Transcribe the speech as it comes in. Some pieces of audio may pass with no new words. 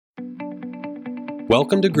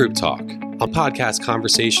Welcome to Group Talk, a podcast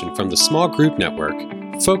conversation from the Small Group Network,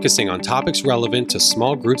 focusing on topics relevant to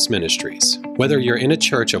small groups ministries. Whether you're in a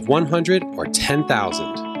church of 100 or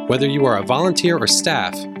 10,000, whether you are a volunteer or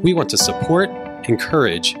staff, we want to support,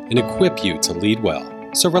 encourage, and equip you to lead well.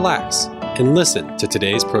 So relax and listen to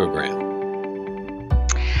today's program.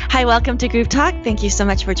 Hi, welcome to Group Talk. Thank you so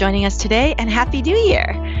much for joining us today, and Happy New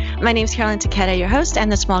Year. My name is Carolyn Takeda, your host and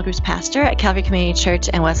the Small Groups Pastor at Calvary Community Church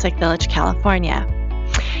in Westlake Village, California.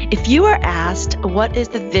 If you are asked, what is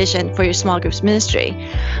the vision for your small groups ministry,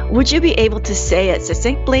 would you be able to say it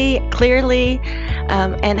succinctly, clearly?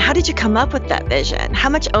 And how did you come up with that vision? How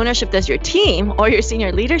much ownership does your team or your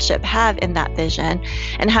senior leadership have in that vision?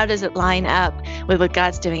 And how does it line up with what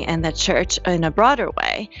God's doing in the church in a broader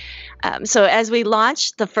way? So as we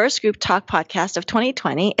launch the first Group Talk podcast of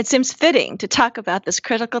 2020, it seems fitting to talk about this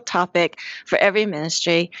critical topic for every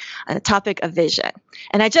ministry, the topic of vision.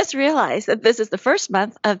 And I just realized that this is the first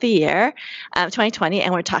month of the year, 2020,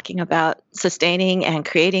 and we're talking about sustaining and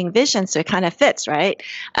creating vision, so it kind of fits, right?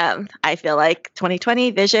 I feel like 2020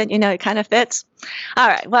 vision, it kind of fits. All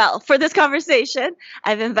right, well, for this conversation,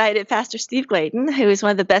 I've invited Pastor Steve Gladen, who is one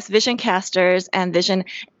of the best vision casters and vision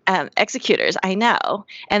executors I know.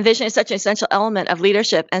 And vision is such an essential element of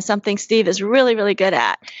leadership and something Steve is really, really good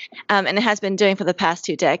at and it has been doing for the past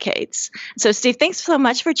 2 decades. So Steve, thanks so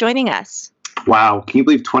much for joining us. Wow. Can you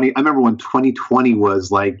believe I remember when 2020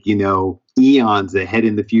 was like, eons ahead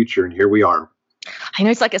in the future, and here we are. I know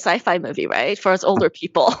it's like a sci-fi movie, right? For us older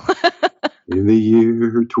people. In the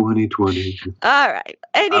year 2020. All right.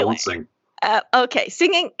 Anyway. I won't sing. Okay.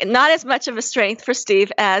 Singing, not as much of a strength for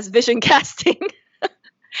Steve as vision casting.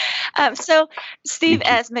 So Steve,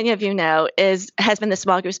 as many of you know, has been the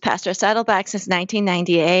small groups pastor of Saddleback since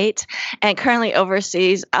 1998 and currently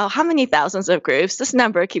oversees, how many thousands of groups? This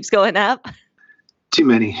number keeps going up. Too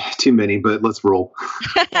many, but let's roll.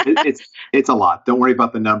 It's a lot. Don't worry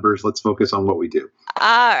about the numbers. Let's focus on what we do.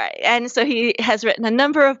 All right. And so he has written a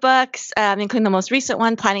number of books, including the most recent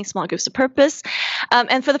one, Planning Small Groups to Purpose.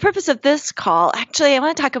 And for the purpose of this call, actually, I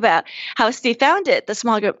want to talk about how Steve founded the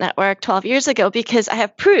Small Group Network 12 years ago, because I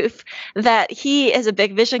have proof that he is a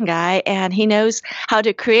big vision guy and he knows how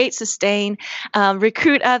to create, sustain,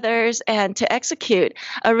 recruit others, and to execute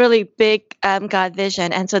a really big God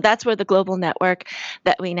vision. And so that's where the global network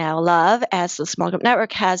that we now love as the Small Group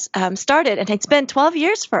Network has started. And it's been 12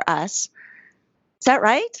 years for us. Is that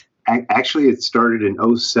right? Actually, it started in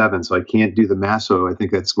 2007, so I can't do the math. So I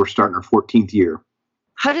think we're starting our 14th year.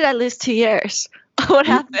 How did I lose 2 years? What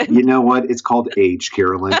happened? You know what? It's called age,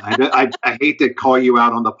 Carolyn. I hate to call you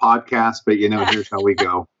out on the podcast, but here's how we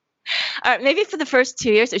go. All right, maybe for the first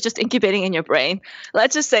 2 years, it's just incubating in your brain.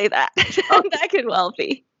 Let's just say that. That could well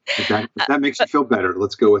be. That makes you feel better.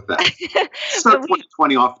 Let's go with that. Start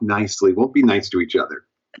 2020 off nicely. We'll be nice to each other.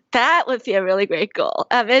 That would be a really great goal.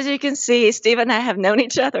 As you can see, Steve and I have known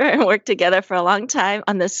each other and worked together for a long time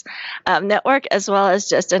on this network, as well as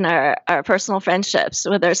just in our personal friendships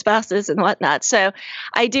with our spouses and whatnot. So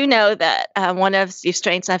I do know that one of Steve's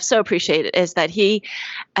strengths I've so appreciated is that he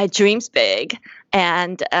dreams big.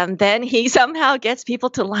 And then he somehow gets people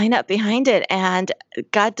to line up behind it. And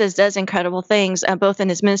God does incredible things, both in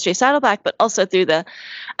his ministry, Saddleback, but also through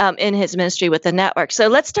in his ministry with the network. So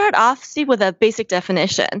let's start off, Steve, with a basic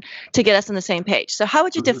definition to get us on the same page. So how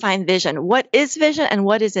would you define vision? What is vision and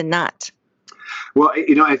what is it not? Well,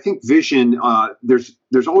 I think vision,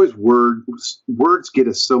 there's always words. Words get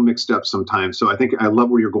us so mixed up sometimes. So I love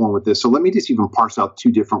where you're going with this. So let me just even parse out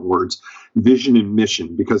 2 different words, vision and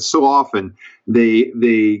mission, because so often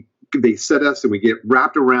they set us and we get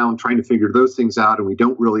wrapped around trying to figure those things out, and we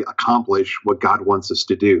don't really accomplish what God wants us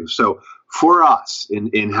to do. So for us,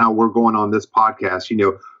 in how we're going on this podcast,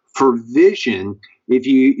 for vision, if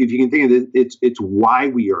you can think of it, it's why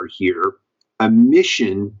we are here. A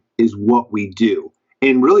mission is what we do.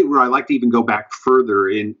 And really where I like to even go back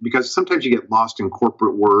further because sometimes you get lost in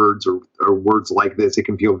corporate words or words like this. It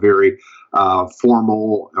can feel very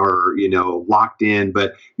formal or, locked in.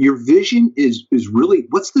 But your vision is really,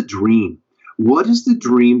 what's the dream? What is the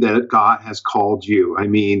dream that God has called you? I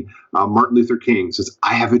mean, Martin Luther King says,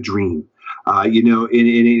 I have a dream. And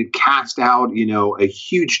it cast out, a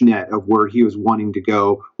huge net of where he was wanting to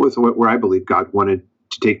go with where I believe God wanted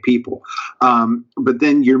to take people. But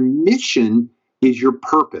then your mission is your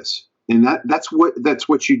purpose. And that's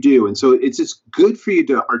what you do. And so it's just good for you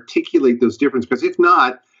to articulate those differences, because if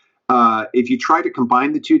not, if you try to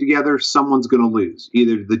combine the two together, someone's going to lose.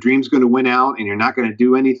 Either the dream's going to win out and you're not going to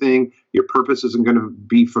do anything, your purpose isn't going to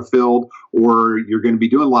be fulfilled, or you're going to be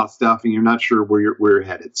doing a lot of stuff and you're not sure where you're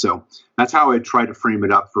headed. So that's how I try to frame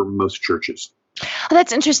it up for most churches. Oh,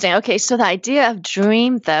 that's interesting. Okay, so the idea of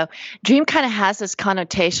dream, though, dream kind of has this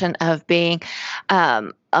connotation of being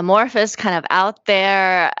amorphous, kind of out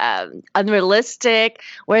there, unrealistic,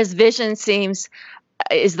 whereas vision seems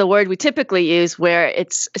is the word we typically use, where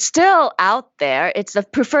it's still out there. It's the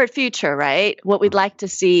preferred future, right? What we'd like to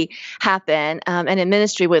see happen. And in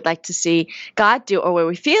ministry, we'd like to see God do, or where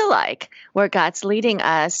we feel like where God's leading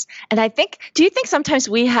us. And I think, do you think sometimes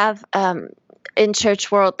we have in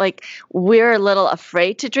church world, like we're a little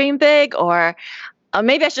afraid to dream big, or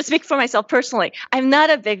maybe I should speak for myself personally. I'm not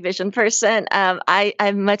a big vision person.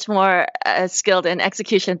 I'm much more skilled in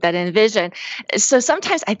execution than in vision. So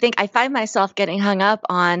sometimes I think I find myself getting hung up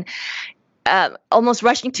on almost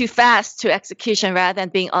rushing too fast to execution rather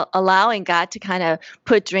than allowing God to kind of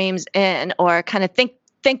put dreams in, or kind of think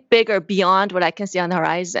bigger beyond what I can see on the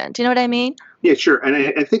horizon. Do you know what I mean? Yeah, sure. And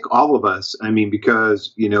I think all of us,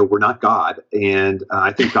 because, we're not God. And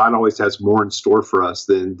I think God always has more in store for us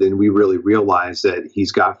than we really realize that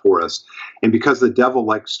he's got for us. And because the devil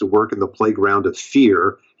likes to work in the playground of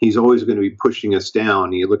fear, he's always going to be pushing us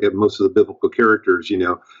down. You look at most of the biblical characters,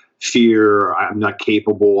 fear, I'm not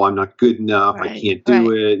capable, I'm not good enough, I can't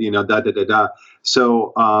do it,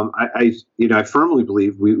 So I firmly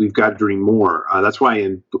believe we've got to dream more. That's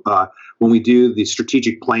why when we do the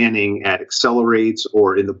strategic planning at Accelerates,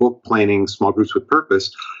 or in the book Planning Small Groups with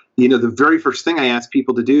Purpose, the very first thing I ask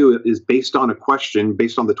people to do is based on a question,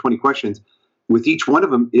 based on the 20 questions, with each one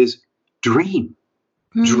of them is dream.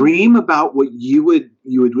 Dream about what you would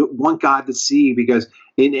want God to see, because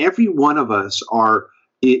in every one of us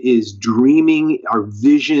is dreaming, our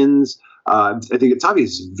visions. I think it's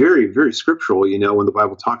obvious, very, very scriptural, when the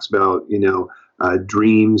Bible talks about,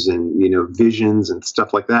 dreams and, visions and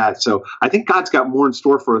stuff like that. So I think God's got more in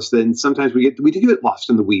store for us than sometimes we do get lost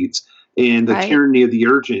in the weeds and the tyranny of the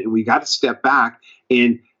urgent. And we got to step back.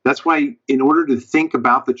 And that's why, in order to think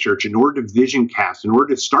about the church, in order to vision cast, in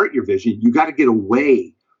order to start your vision, you got to get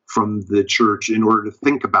away from the church in order to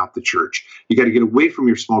think about the church. You got to get away from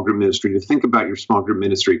your small group ministry to think about your small group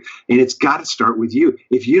ministry. And it's got to start with you.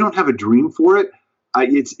 If you don't have a dream for it,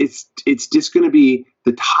 it's just going to be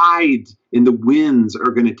the tides and the winds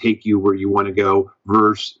are going to take you where you want to go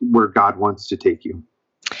versus where God wants to take you.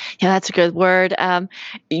 Yeah, that's a good word.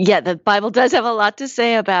 The Bible does have a lot to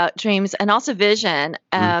say about dreams and also vision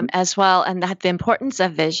as well, and the importance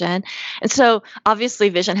of vision. And so obviously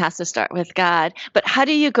vision has to start with God, but how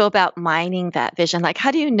do you go about mining that vision? Like,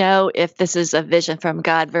 how do you know if this is a vision from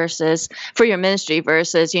God versus for your ministry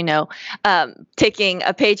versus, taking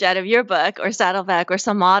a page out of your book or Saddleback or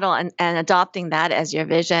some model and adopting that as your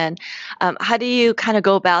vision? How do you kind of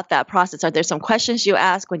go about that process? Are there some questions you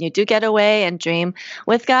ask when you do get away and dream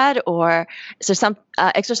with God, or is there some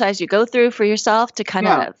exercise you go through for yourself to kind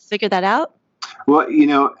of figure that out? Well,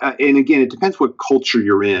 and again, it depends what culture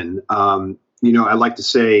you're in. I like to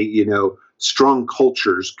say, strong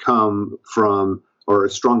cultures come from, or a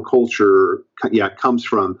strong culture, comes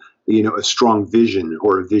from, a strong vision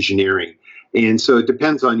or a visionary. And so it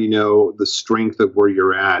depends on, the strength of where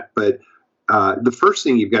you're at. But the first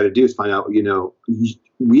thing you've got to do is find out,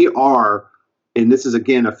 we are, and this is,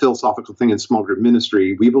 again, a philosophical thing in small group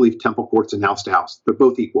ministry, we believe temple courts and house to house. They're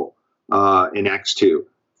both equal in Acts 2.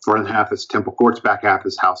 Front half is temple courts, back half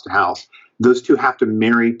is house to house. Those two have to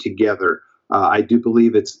marry together. I do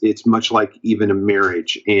believe it's much like even a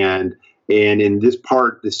marriage. And in this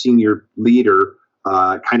part, the senior leader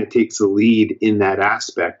kind of takes the lead in that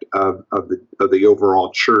aspect of the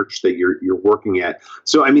overall church that you're working at.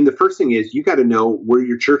 So, the first thing is you got to know where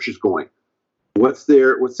your church is going. What's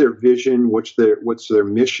their vision? What's their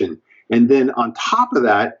mission? And then on top of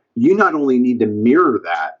that, you not only need to mirror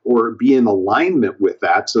that or be in alignment with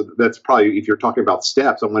that. So that's probably, if you're talking about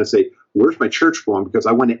steps, I want to say, where's my church going? Because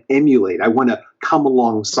I want to emulate. I want to come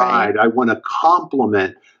alongside. Right. I want to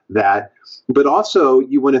complement that. But also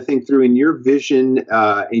you want to think through in your vision,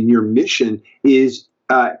 in your mission is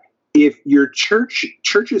if your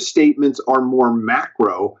church's statements are more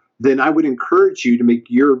macro, then I would encourage you to make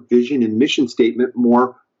your vision and mission statement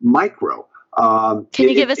more micro. Can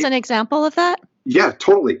you give us an example of that? Yeah,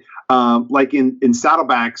 totally. Like in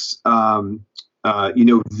Saddleback's,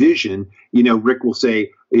 vision, Rick will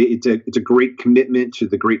say it's a great commitment to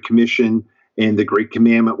the Great Commission, and the Great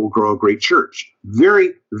Commandment will grow a great church.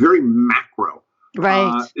 Very, very macro.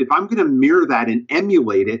 Right. If I'm going to mirror that and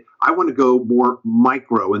emulate it, I want to go more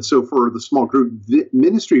micro. And so for the small group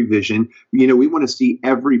ministry vision, we want to see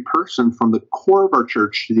every person from the core of our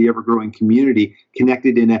church to the ever-growing community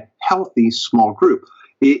connected in a healthy small group.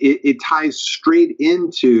 It ties straight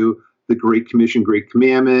into the Great Commission, Great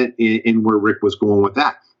Commandment, and where Rick was going with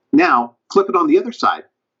that. Now, flip it on the other side.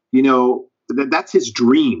 that's his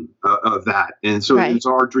dream of that. And so Right. it's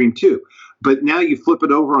our dream too. But now you flip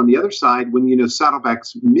it over on the other side when,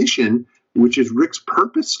 Saddleback's mission, which is Rick's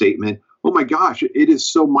purpose statement. Oh my gosh, it is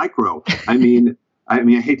so micro. I mean, I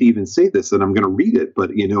hate to even say this, and I'm going to read it,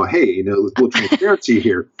 but hey, a little transparency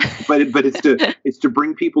here. But it's to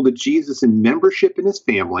bring people to Jesus in membership in his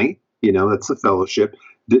family. That's the fellowship.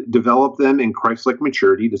 Develop them in Christ-like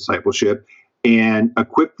maturity, discipleship, and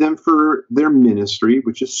equip them for their ministry,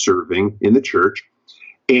 which is serving in the church,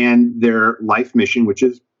 and their life mission, which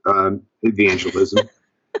is evangelism,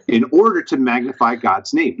 in order to magnify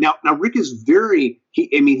God's name. Now Rick is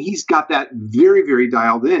he's got that very, very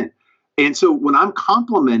dialed in. And so when I'm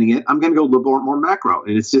complimenting it, I'm going to go a little more macro.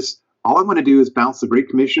 And it's just, all I want to do is bounce the Great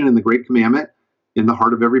Commission and the Great Commandment in the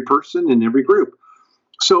heart of every person and every group.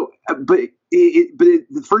 So,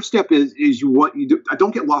 the first step is I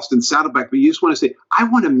don't get lost in Saddleback, but you just want to say, I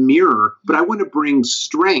want to mirror, but I want to bring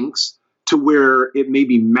strengths to where it may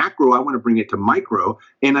be macro. I want to bring it to micro,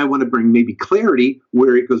 and I want to bring maybe clarity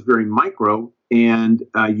where it goes very micro, and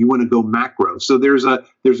you want to go macro. So there's a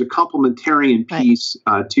complementarian piece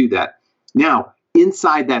to that. Now,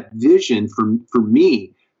 inside that vision, for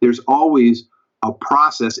me, there's always a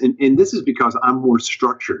process, and this is because I'm more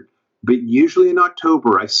structured. But usually in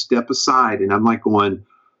October, I step aside and I'm like going,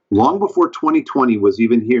 long before 2020 was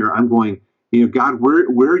even here, I'm going, God,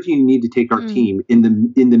 where do you need to take our team in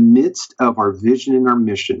the midst of our vision and our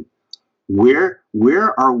mission? Where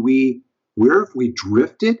are we? Where have we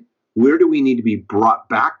drifted? Where do we need to be brought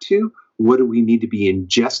back to? What do we need to be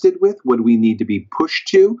ingested with? What do we need to be pushed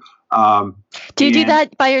to? Do you do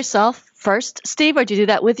that by yourself first, Steve, or do you do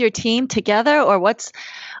that with your team together, or what's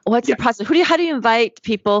the process? How do you invite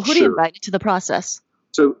people? Who do you invite into the process?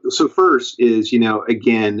 So first is,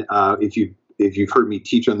 again, if you've heard me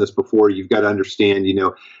teach on this before, you've got to understand,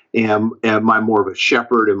 am I more of a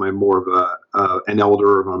shepherd? Am I more of an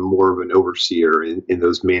elder? Or am I more of an overseer in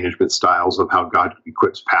those management styles of how God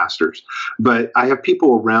equips pastors? But I have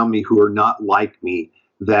people around me who are not like me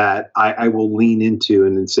that I will lean into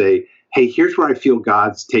and then say, hey, here's where I feel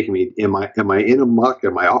God's taking me. Am I in a muck?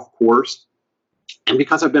 Am I off course? And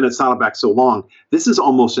because I've been at Saddleback so long, this is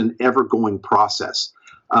almost an ever-going process.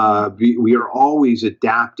 We are always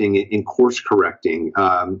adapting and course correcting.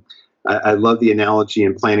 I love the analogy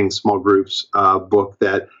in Planning Small Groups book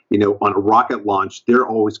that, on a rocket launch, they're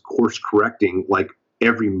always course correcting like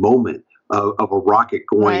every moment of a rocket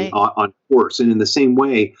going on course. And in the same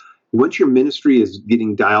way, once your ministry is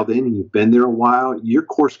getting dialed in and you've been there a while, you're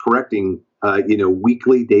course correcting,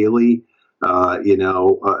 weekly, daily,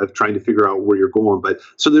 of trying to figure out where you're going. But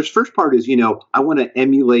so there's first part is, I want to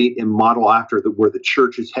emulate and model after where the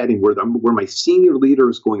church is heading, where my senior leader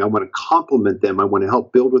is going. I want to complement them. I want to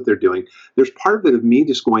help build what they're doing. There's part of it of me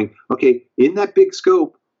just going, okay, in that big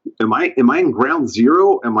scope, am I in ground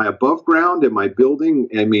zero? Am I above ground? Am I building?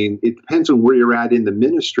 I mean, it depends on where you're at in the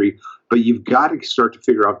ministry, but you've got to start to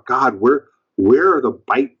figure out, God, where are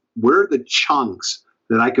the chunks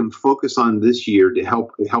that I can focus on this year to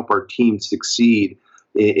help our team succeed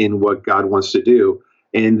in what God wants to do.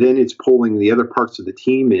 And then it's pulling the other parts of the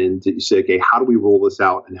team in to say, okay, how do we roll this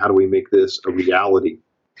out and how do we make this a reality?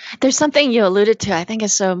 There's something you alluded to I think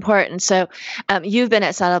is so important. So you've been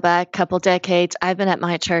at Saddleback a couple decades. I've been at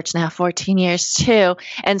my church now 14 years too.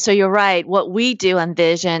 And so you're right. What we do on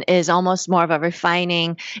Vision is almost more of a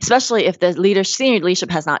refining, especially if the senior leadership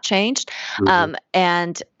has not changed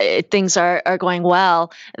and things are going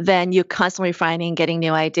well, then you're constantly refining, getting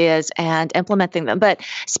new ideas and implementing them. But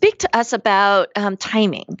speak to us about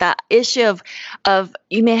timing, that issue of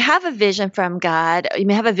you may have a vision from God, you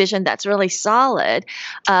may have a vision that's really solid.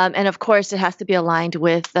 And of course, it has to be aligned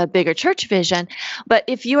with the bigger church vision. But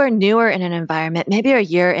if you are newer in an environment, maybe a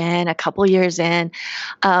year in, a couple years in,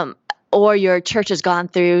 or your church has gone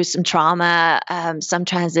through some trauma, some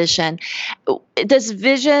transition, does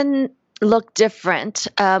vision look different,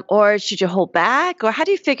 or should you hold back? Or how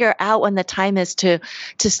do you figure out when the time is to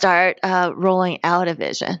start rolling out a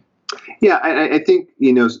vision? Yeah, I think,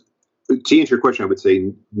 to answer your question, I would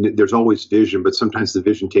say there's always vision, but sometimes the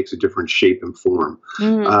vision takes a different shape and form.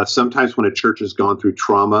 Sometimes when a church has gone through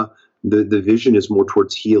trauma, the vision is more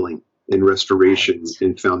towards healing and restoration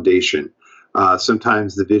and foundation.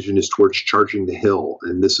 Sometimes the vision is towards charging the hill,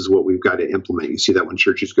 and this is what we've got to implement. You see that when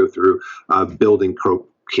churches go through building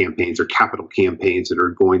campaigns or capital campaigns that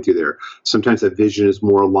are going through there. Sometimes that vision is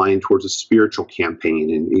more aligned towards a spiritual campaign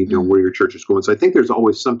and where your church is going. So I think there's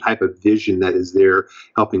always some type of vision that is there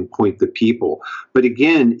helping point the people. But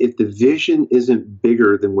again, if the vision isn't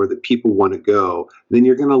bigger than where the people want to go, then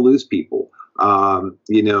you're going to lose people.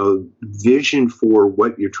 Vision for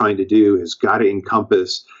what you're trying to do has got to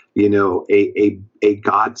encompass, a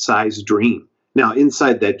God-sized dream. Now,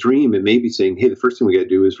 inside that dream, it may be saying, hey, the first thing we got to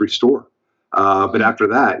do is restore. But after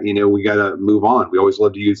that, we got to move on. We always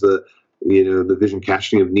love to use the vision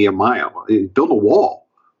casting of Nehemiah. Build a wall.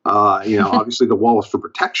 Obviously the wall is for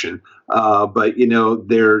protection, but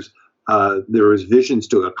there is visions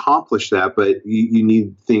to accomplish that, but you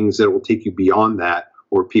need things that will take you beyond that,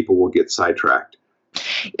 or people will get sidetracked.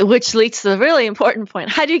 Which leads to the really important point.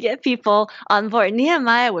 How do you get people on board?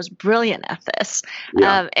 Nehemiah was brilliant at this.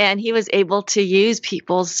 Yeah. And he was able to use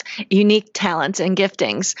people's unique talents and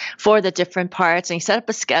giftings for the different parts. And he set up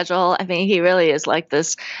a schedule. I mean, he really is like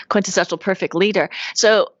this quintessential perfect leader.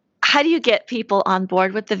 So how do you get people on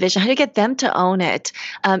board with the vision? How do you get them to own it?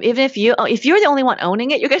 Even if you're the only one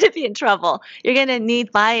owning it, you're going to be in trouble. You're going to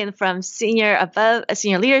need buy-in from senior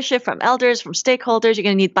leadership, from elders, from stakeholders. You're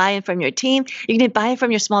going to need buy-in from your team. You're going to need buy-in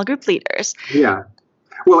from your small group leaders. Yeah.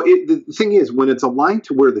 Well, the thing is, when it's aligned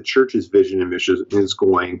to where the church's vision and mission is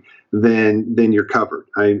going, then you're covered.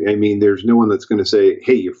 I mean, there's no one that's going to say,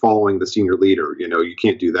 hey, you're following the senior leader. You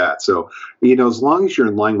can't do that. So, as long as you're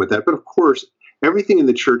in line with that. But of course, everything in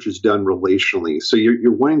the church is done relationally. So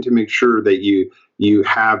you're wanting to make sure that you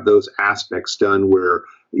have those aspects done where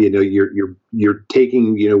you're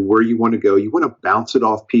taking where you want to go. You want to bounce it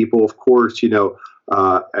off people. Of course,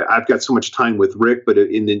 I've got so much time with Rick, but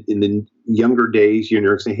in the younger days,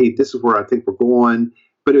 saying, hey, this is where I think we're going.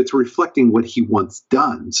 But it's reflecting what he wants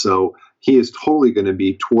done. So he is totally going to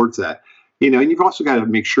be towards that. And you've also got to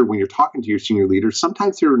make sure when you're talking to your senior leaders,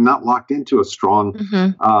 sometimes they're not locked into a strong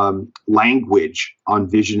language on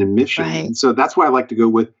vision and mission. Right. And so that's why I like to go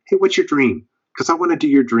with, hey, what's your dream? Because I want to do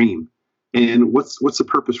your dream. And what's the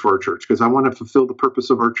purpose for our church? Because I want to fulfill the purpose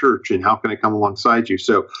of our church. And how can I come alongside you?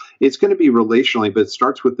 So it's going to be relationally, but it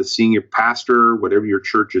starts with the senior pastor, whatever your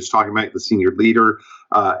church is talking about, the senior leader.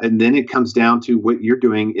 And then it comes down to what you're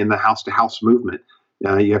doing in the house-to-house movement.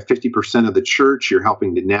 You have 50% of the church. You're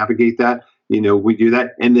helping to navigate that. We do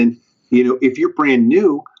that. And then, if you're brand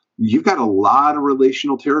new, you've got a lot of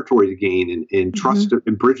relational territory to gain and trust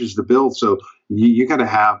and bridges to build. So you got to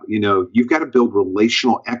have, you've got to build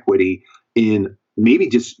relational equity in maybe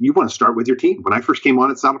just, you want to start with your team. When I first came on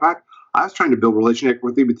at Saddleback, I was trying to build relational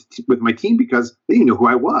equity with my team because they didn't know who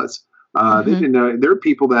I was. They didn't know. There are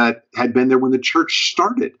people that had been there when the church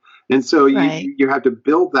started. And so you have to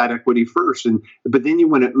build that equity first, but then you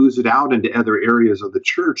want to ooze it out into other areas of the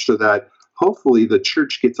church so that hopefully the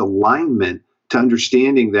church gets alignment to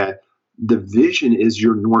understanding that the vision is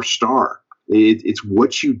your North Star. It's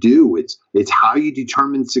what you do. It's how you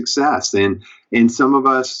determine success. And some of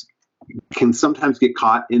us can sometimes get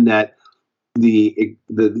caught in that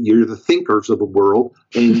you're the thinkers of the world,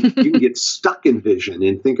 and you can get stuck in vision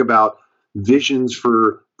and think about visions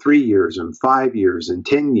for 3 years and 5 years and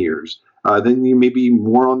 10 years. Then you may be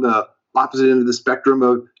more on the opposite end of the spectrum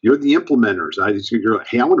of you're the implementers. You're like,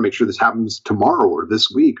 hey, I want to make sure this happens tomorrow or this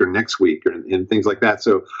week or next week and things like that.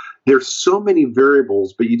 So there's so many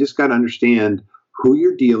variables, but you just got to understand who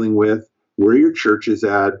you're dealing with, where your church is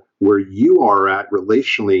at, where you are at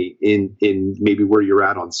relationally in maybe where you're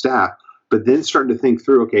at on staff, but then starting to think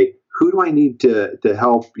through, okay, who do I need to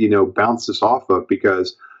help, bounce this off of?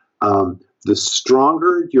 Because the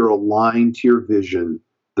stronger you're aligned to your vision,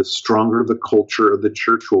 the stronger the culture of the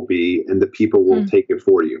church will be, and the people will take it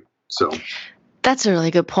for you. So that's a really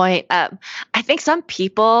good point. I think some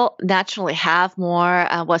people naturally have more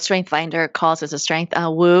what StrengthsFinder calls as a strength,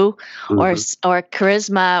 woo, or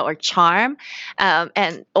charisma or charm,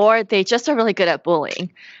 or they just are really good at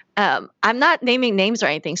bullying. I'm not naming names or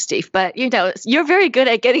anything, Steve, but you're very good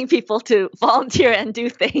at getting people to volunteer and do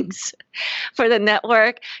things for the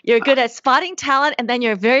network. You're good at spotting talent, and then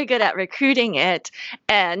you're very good at recruiting it.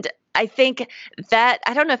 And I think that,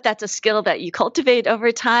 I don't know if that's a skill that you cultivate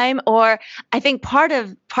over time, or I think part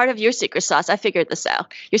of your secret sauce, I figured this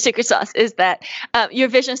out. Your secret sauce is that your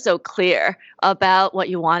vision is so clear about what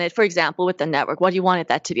you wanted. For example, with the network, what you wanted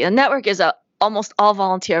that to be. The network is almost all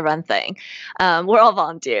volunteer run thing. We're all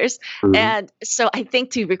volunteers. And so I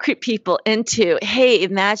think to recruit people into, hey,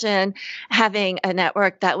 imagine having a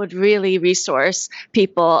network that would really resource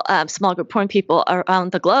people, small group porn people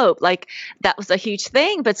around the globe. Like that was a huge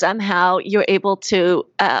thing, but somehow you're able to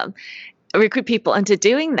recruit people into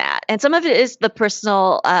doing that. And some of it is the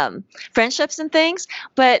personal friendships and things.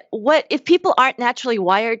 But what if people aren't naturally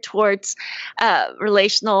wired towards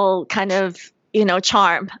relational kind of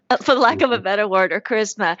charm, for lack of a better word, or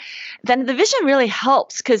charisma, then the vision really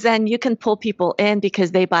helps, because then you can pull people in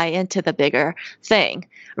because they buy into the bigger thing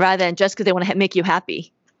rather than just because they want to make you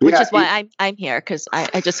happy, which is why I'm here, because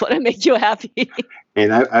I just want to make you happy.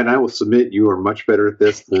 And I will submit you are much better at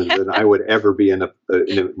this than I would ever be in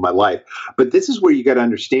my life. But this is where you got to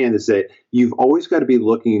understand is that you've always got to be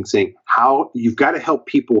looking and saying how you've got to help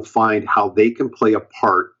people find how they can play a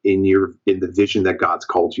part in the vision that God's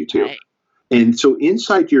called you to. Right. And so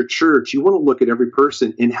inside your church, you want to look at every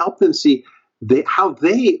person and help them see how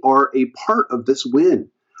they are a part of this win,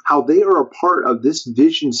 how they are a part of this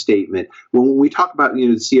vision statement. When we talk about,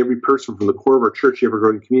 to see every person from the core of our church, ever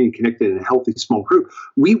growing community connected in a healthy small group,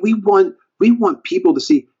 we want people to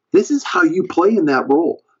see this is how you play in that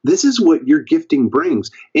role. This is what your gifting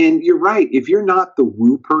brings. And you're right. If you're not the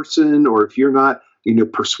woo person, or if you're not,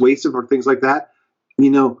 persuasive or things like that,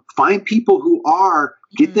 find people who are,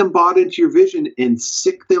 get them bought into your vision and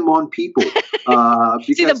sick them on people.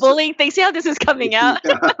 See the bullying thing? See how this is coming out?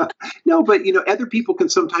 No, but other people can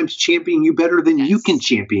sometimes champion you better than you can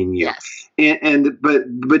champion you. Yes.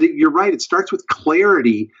 But you're right. It starts with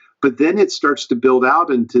clarity, but then it starts to build out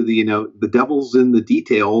into the devil's in the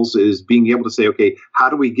details is being able to say, okay, how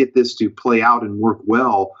do we get this to play out and work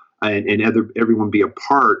well, and everyone be a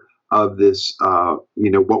part of this,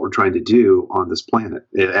 what we're trying to do on this planet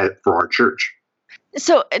for our church.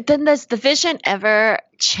 So then does the vision ever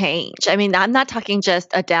change? I mean, I'm not talking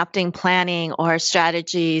just adapting planning or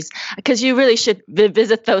strategies, because you really should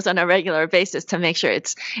visit those on a regular basis to make sure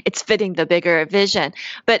it's fitting the bigger vision.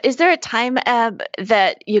 But is there a time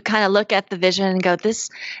that you kind of look at the vision and go, this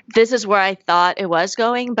is where I thought it was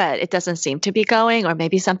going, but it doesn't seem to be going, or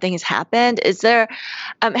maybe something has happened? Is there?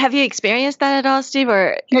 Have you experienced that at all, Steve?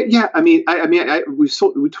 Or yeah. I mean, we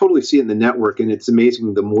totally see it in the network, and it's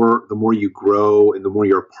amazing. The more you grow, and the more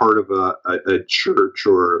you're a part of a church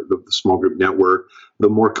or the small group network, the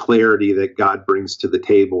more clarity that God brings to the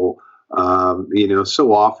table.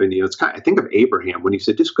 So often, it's kind of, I think of Abraham when he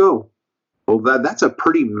said, just go. Well, that's a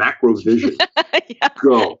pretty macro vision. Yeah.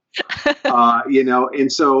 Go.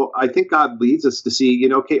 And so I think God leads us to see,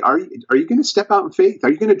 okay, are you going to step out in faith?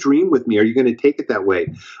 Are you going to dream with me? Are you going to take it that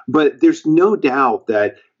way? But there's no doubt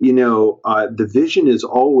that, the vision is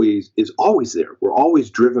always there. We're always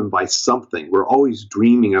driven by something. We're always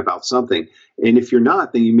dreaming about something. And if you're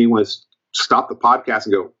not, then you may want to stop the podcast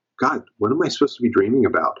and go, God, what am I supposed to be dreaming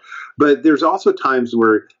about? But there's also times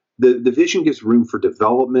where the vision gives room for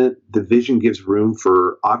development. The vision gives room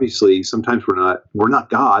for, obviously, sometimes we're not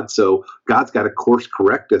God, so God's got to course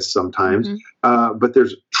correct us sometimes. Mm-hmm. But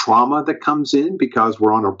there's trauma that comes in because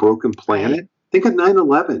we're on a broken planet. Right. Think of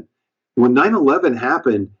 9/11. When 9/11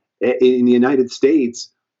 happened in the United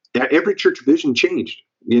States, every church vision changed.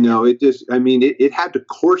 It had to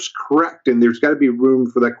course correct, and there's got to be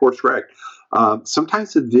room for that course correct.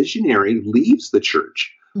 Sometimes the visionary leaves the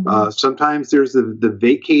church. Mm-hmm. Sometimes there's the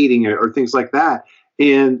vacating or things like that.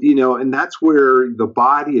 And, and that's where the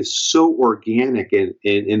body is so organic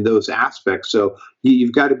in those aspects. So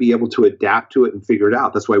you've got to be able to adapt to it and figure it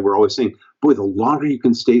out. That's why we're always saying, boy, the longer you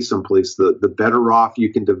can stay someplace, the better off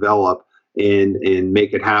you can develop and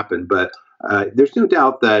make it happen. But there's no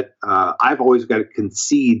doubt that I've always got to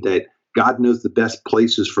concede that God knows the best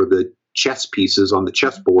places for the chess pieces on the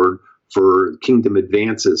chessboard for kingdom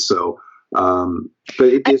advances. So, but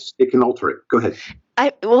it can alter it. Go ahead.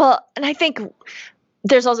 And I think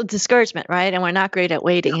there's also discouragement, right? And we're not great at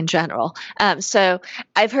waiting in general. So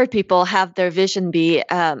I've heard people have their vision be,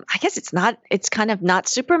 I guess it's kind of not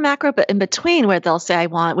super macro, but in between, where they'll say,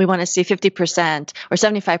 we want to see 50% or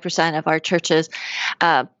 75% of our church's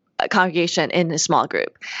congregation in a small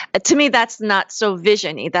group. To me, that's not so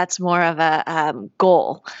vision-y. That's more of a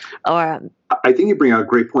goal. Or I think you bring out a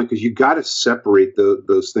great point, because you got to separate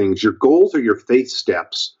those things. Your goals are your faith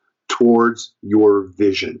steps towards your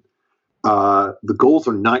vision. The goals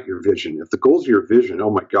are not your vision. If the goals are your vision,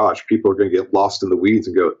 oh my gosh, people are going to get lost in the weeds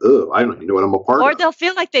and go, oh, I don't even know what I'm a part of. Or they'll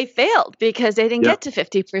feel like they failed because they didn't get to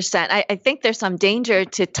 50%. I think there's some danger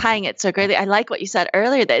to tying it so greatly. I like what you said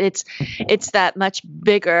earlier, that it's that much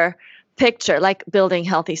bigger picture, like building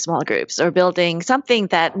healthy small groups or building something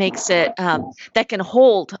that makes it, that can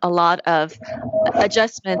hold a lot of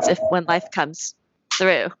adjustments when life comes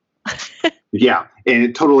through. Yeah,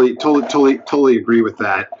 and totally agree with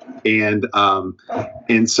that.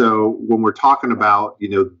 And so when we're talking about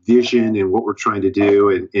vision and what we're trying to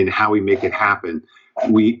do and how we make it happen,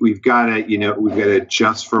 we've got to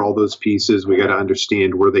adjust for all those pieces. We got to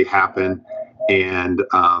understand where they happen, and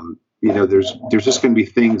there's just going to be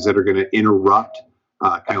things that are going to interrupt.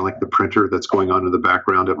 Kind of like the printer that's going on in the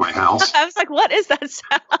background at my house. I was like, what is that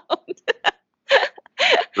sound?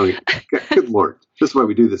 Good Lord. That's why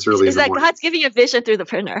we do this early in the morning. It's like God's giving you a vision through the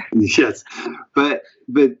printer. Yes. But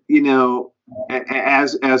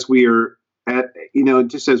as we are,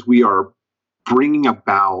 just as we are bringing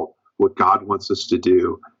about what God wants us to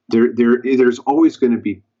do, there's always going to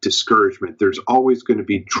be discouragement. There's always going to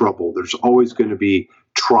be trouble. There's always going to be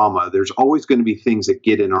trauma. There's always going to be things that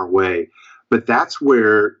get in our way. But that's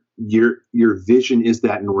where your vision is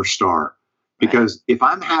that North Star. Because if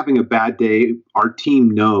I'm having a bad day, our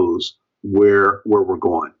team knows where we're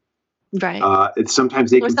going. Right.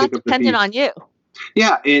 Sometimes they can it's not dependent on you.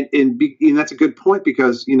 Yeah, and that's a good point,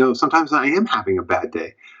 because sometimes I am having a bad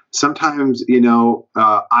day. Sometimes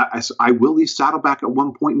I will leave Saddleback at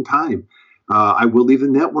one point in time. I will leave the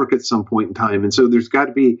network at some point in time, and so there's got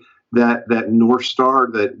to be that North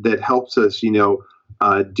Star that helps us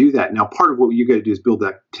do that. Now, part of what you got to do is build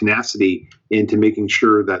that tenacity into making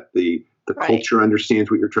sure that the culture understands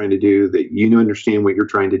what you're trying to do, that you understand what you're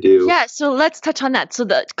trying to do. Yeah, so let's touch on that. So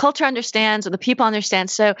the culture understands, or the people understand.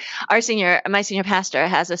 So my senior pastor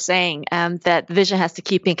has a saying that vision has to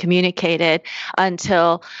keep being communicated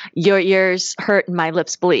until your ears hurt and my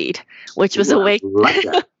lips bleed, which was a way. Like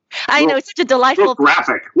that. I know, it's such a delightful, little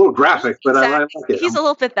graphic, but exactly. I like it. He's a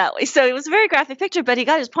little bit that way. So it was a very graphic picture, but he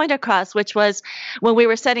got his point across, which was when we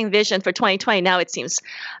were setting vision for 2020. Now it seems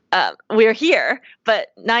we're here, but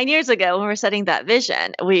 9 years ago when we were setting that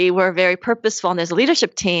vision, we were very purposeful, and there's a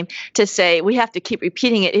leadership team to say we have to keep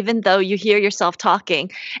repeating it, even though you hear yourself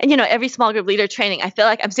talking. And every small group leader training, I feel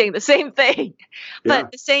like I'm saying the same thing,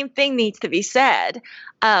 but the same thing needs to be said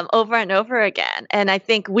over and over again. And I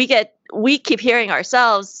think we keep hearing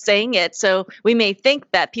ourselves saying it, so we may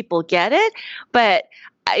think that people get it, but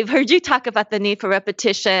I've heard you talk about the need for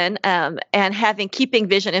repetition and keeping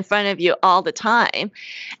vision in front of you all the time.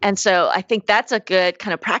 And so I think that's a good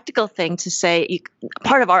kind of practical thing to say.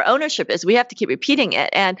 Part of our ownership is we have to keep repeating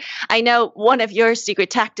it. And I know one of your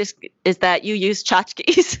secret tactics is that you use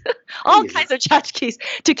tchotchkes, all kinds of tchotchkes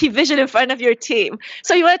to keep vision in front of your team.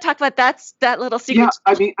 So you want to talk about that little secret?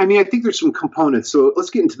 Yeah, I mean, I think there's some components. So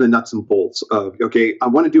let's get into the nuts and bolts of, okay, I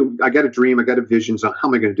got a dream, I got a vision, so how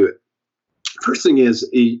am I going to do it? First thing is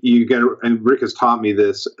you got to, and Rick has taught me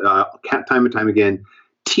this time and time again,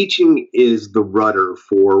 teaching is the rudder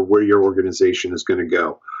for where your organization is going to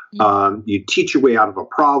go. Mm-hmm. You teach your way out of a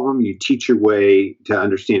problem. You teach your way to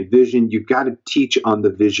understand vision. You've got to teach on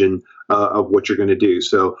the vision of what you're going to do.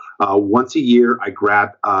 So once a year, I grab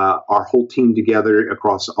our whole team together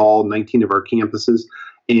across all 19 of our campuses.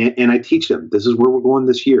 And I teach them, this is where we're going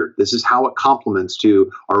this year. This is how it complements to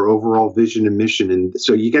our overall vision and mission. And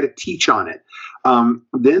so you got to teach on it.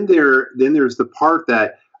 Then there's the part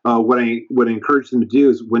that what I encourage them to do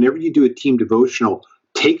is whenever you do a team devotional,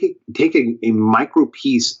 take a micro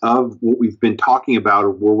piece of what we've been talking about,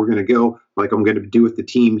 or where we're going to go, like I'm going to do with the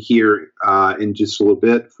team here in just a little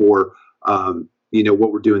bit for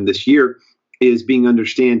what we're doing this year, is being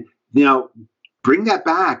understand. Now, bring that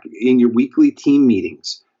back in your weekly team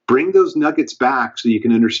meetings. Bring those nuggets back so you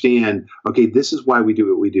can understand, okay, this is why we do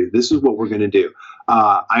what we do. This is what we're going to do.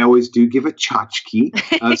 I always do give a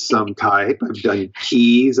tchotchke of some type. I've done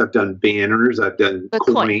keys. I've done banners. I've done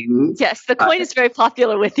coins. Yes, the coin is very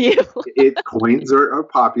popular with you. Coins are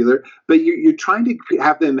popular. But you're trying to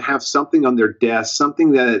have them have something on their desk,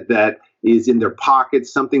 something that is in their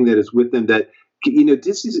pockets, something that is with them that,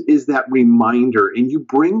 this is that reminder. And you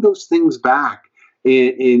bring those things back.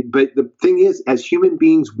 But the thing is, as human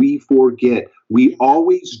beings, we forget. We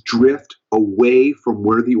always drift away from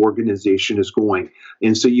where the organization is going.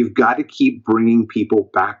 And so you've got to keep bringing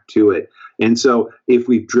people back to it. And so if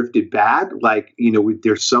we've drifted bad, like,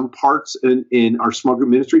 there's some parts in our small group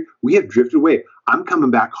ministry, we have drifted away. I'm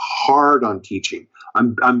coming back hard on teaching.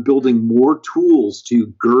 I'm building more tools to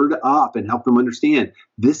gird up and help them understand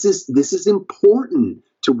this is important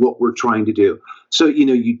to what we're trying to do. So,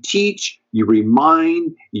 you teach, you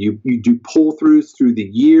remind, you do pull-throughs through the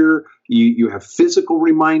year, you have physical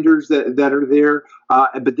reminders that are there,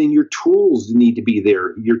 but then your tools need to be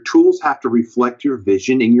there. Your tools have to reflect your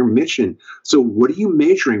vision and your mission. So what are you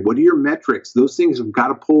measuring? What are your metrics? Those things have got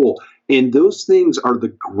to pull. And those things are the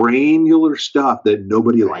granular stuff that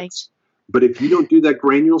nobody likes. But if you don't do that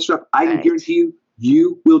granular stuff, I can guarantee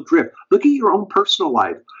you will drift. Look at your own personal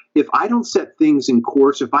life. If I don't set things in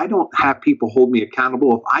course, if I don't have people hold me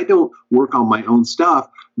accountable, if I don't work on my own stuff,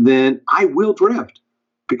 then I will drift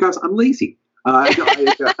because I'm lazy. I don't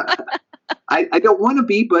want to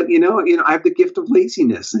be, but I have the gift of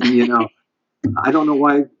laziness, and I don't know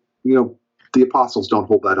why the apostles don't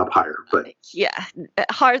hold that up higher, but yeah,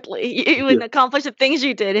 hardly. You wouldn't accomplish the things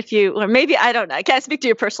you did if you, or maybe, I don't know. I can't speak to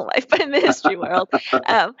your personal life, but in the ministry world,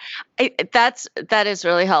 that is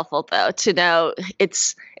really helpful though, to know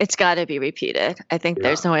it's got to be repeated. I think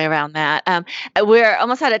there's no way around that. We're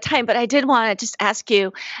almost out of time, but I did want to just ask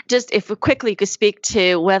you, just if quickly you could speak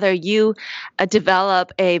to whether you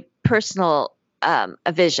develop a personal a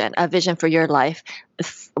vision for your life?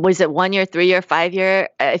 Was it 1 year, 3 year, 5 year?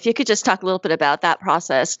 If you could just talk a little bit about that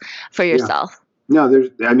process for yourself. No, there's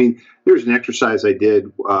an exercise I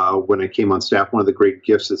did when I came on staff. One of the great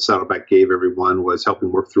gifts that Saddleback gave everyone was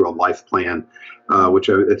helping work through a life plan, which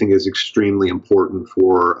I think is extremely important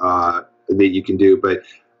for that you can do. But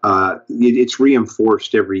it's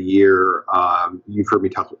reinforced every year. You've heard me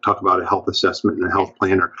talk about a health assessment and a health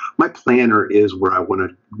planner. My planner is where I want to,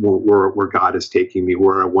 where God is taking me,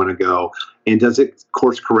 where I want to go. And does it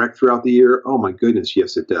course correct throughout the year? Oh my goodness,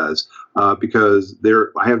 yes, it does. Because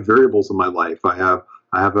I have variables in my life. I have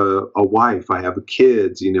a wife. I have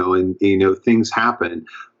kids. And things happen.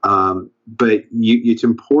 But it's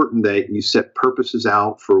important that you set purposes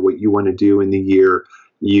out for what you want to do in the year.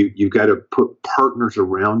 You've got to put partners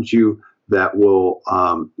around you that will,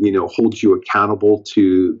 hold you accountable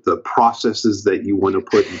to the processes that you want to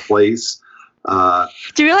put in place. Do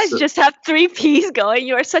you realize you just have 3 P's going?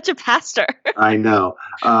 You are such a pastor. I know,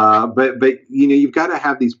 but you've got to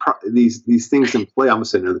have these things in play. I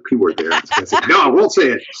almost said another P word there. No, I won't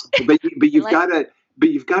say it. But you've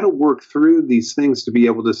got to work through these things to be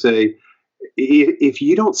able to say, if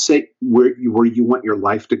you don't say where you want your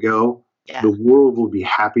life to go, the world will be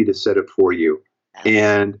happy to set it for you.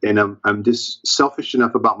 And I'm just selfish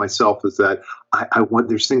enough about myself is that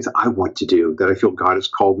there's things I want to do that I feel God has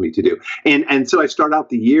called me to do. And so I start out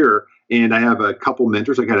the year and I have a couple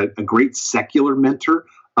mentors. I got a great secular mentor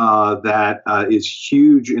that is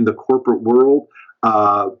huge in the corporate world.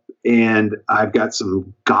 And I've got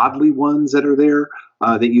some godly ones that are there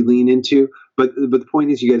that you lean into. But the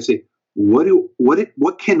point is, you got to say, what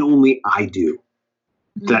can only I do?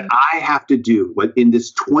 That I have to do in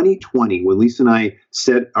this 2020, when Lisa and I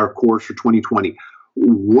set our course for 2020,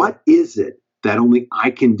 what is it that only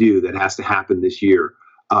I can do that has to happen this year?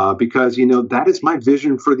 Because, that is my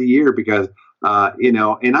vision for the year because, and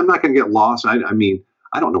I'm not going to get lost. I mean,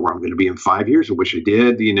 I don't know where I'm going to be in 5 years. I wish I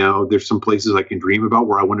did. There's some places I can dream about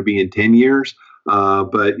where I want to be in 10 years.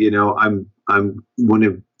 But, I'm want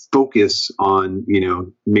to focus on,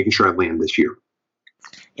 making sure I land this year.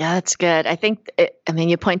 Yeah, that's good. I think,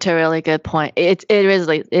 you point to a really good point. It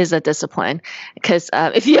really is a discipline because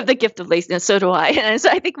if you have the gift of laziness, so do I. And so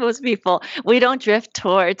I think most people, we don't drift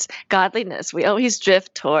towards godliness. We always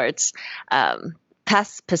drift towards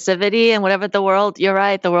passivity and whatever you're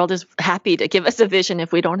right, the world is happy to give us a vision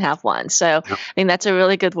if we don't have one. So I think that's a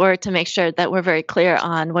really good word to make sure that we're very clear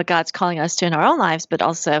on what God's calling us to in our own lives, but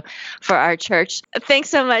also for our church. Thanks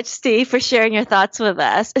so much, Steve, for sharing your thoughts with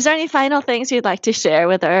us. Is there any final things you'd like to share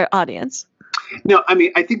with our audience? No,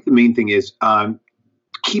 I think the main thing is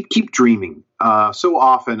keep dreaming. So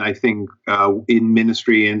often I think in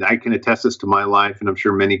ministry, and I can attest this to my life, and I'm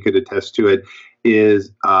sure many could attest to it,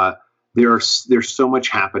 is there's so much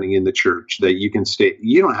happening in the church that you can stay.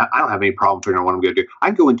 I don't have any problem figuring out what I'm going to do.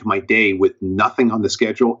 I go into my day with nothing on the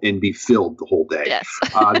schedule and be filled the whole day. Yes.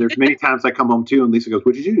 There's many times I come home too, and Lisa goes,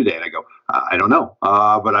 "What'd you do today?" And I go, "I don't know,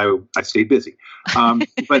 but I stayed busy."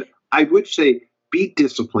 But I would say be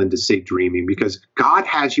disciplined to stay dreaming because God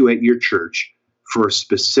has you at your church for a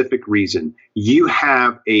specific reason.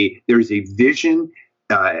 There's a vision.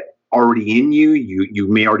 Already in you. You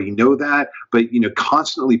may already know that, but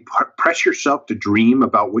constantly press yourself to dream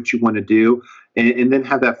about what you want to do, and then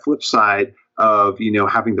have that flip side of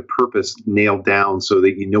having the purpose nailed down so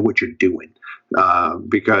that you know what you're doing.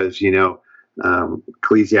 Because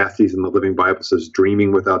Ecclesiastes in the Living Bible says,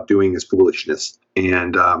 "Dreaming without doing is foolishness."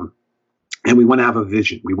 And we want to have a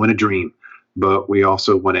vision. We want to dream, but we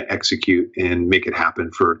also want to execute and make it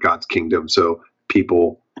happen for God's kingdom. So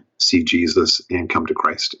people see Jesus and come to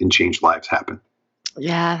Christ and change lives happen.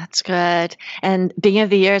 Yeah, that's good. And beginning of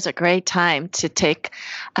the year is a great time to take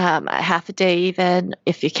a half a day, even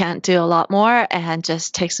if you can't do a lot more, and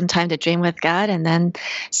just take some time to dream with God and then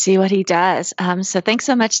see what He does. So thanks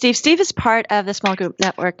so much, Steve. Steve is part of the Small Group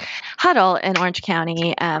Network Huddle in Orange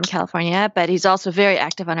County, California, but he's also very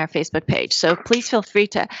active on our Facebook page. So please feel free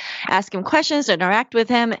to ask him questions, interact with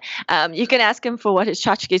him. You can ask him for what his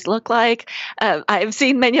tchotchkes look like. I've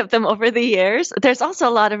seen many of them over the years. There's also a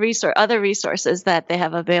lot of other resources that they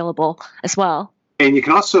have available as well. And you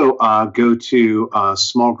can also go to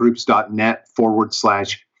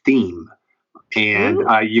smallgroups.net/theme. And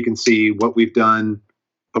you can see what we've done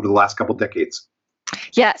over the last couple decades.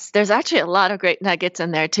 Yes, there's actually a lot of great nuggets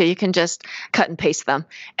in there too. You can just cut and paste them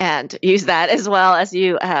and use that as well as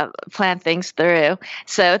you plan things through.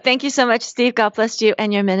 So thank you so much, Steve. God bless you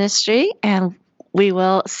and your ministry. And we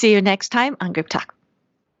will see you next time on Group Talk.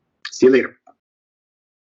 See you later.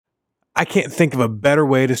 I can't think of a better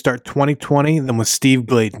way to start 2020 than with Steve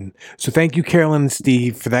Gladen. So thank you, Carolyn and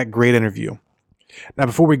Steve, for that great interview. Now,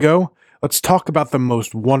 before we go, let's talk about the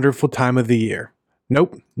most wonderful time of the year.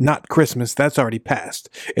 Nope, not Christmas. That's already passed.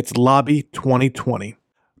 It's Lobby 2020.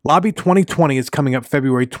 Lobby 2020 is coming up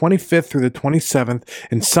February 25th through the 27th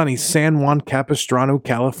in sunny San Juan Capistrano,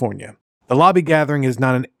 California. The Lobby Gathering is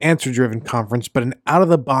not an answer-driven conference, but an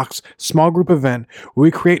out-of-the-box small group event where we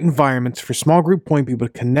create environments for small group point people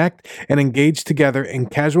to connect and engage together in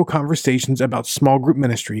casual conversations about small group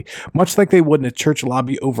ministry, much like they would in a church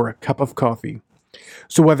lobby over a cup of coffee.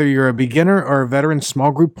 So whether you're a beginner or a veteran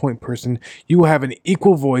small group point person, you will have an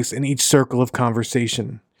equal voice in each circle of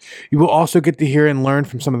conversation. You will also get to hear and learn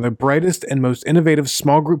from some of the brightest and most innovative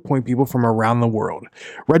small group point people from around the world.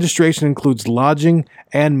 Registration includes lodging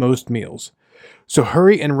and most meals. So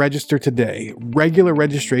hurry and register today. Regular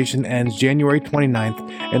registration ends January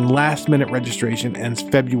 29th and last minute registration ends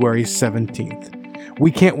February 17th.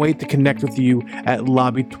 We can't wait to connect with you at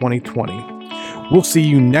Lobby 2020. We'll see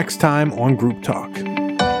you next time on Group Talk.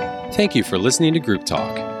 Thank you for listening to Group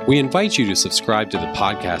Talk. We invite you to subscribe to the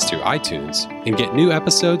podcast through iTunes and get new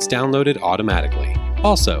episodes downloaded automatically.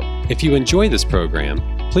 Also, if you enjoy this program,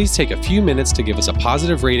 please take a few minutes to give us a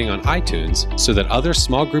positive rating on iTunes so that other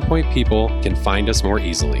small group point people can find us more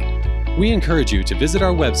easily. We encourage you to visit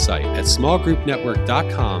our website at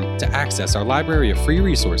smallgroupnetwork.com to access our library of free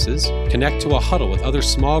resources, connect to a huddle with other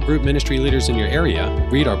small group ministry leaders in your area,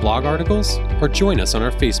 read our blog articles, or join us on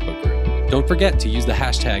our Facebook group. Don't forget to use the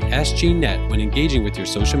hashtag SGNet when engaging with your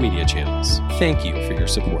social media channels. Thank you for your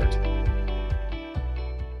support.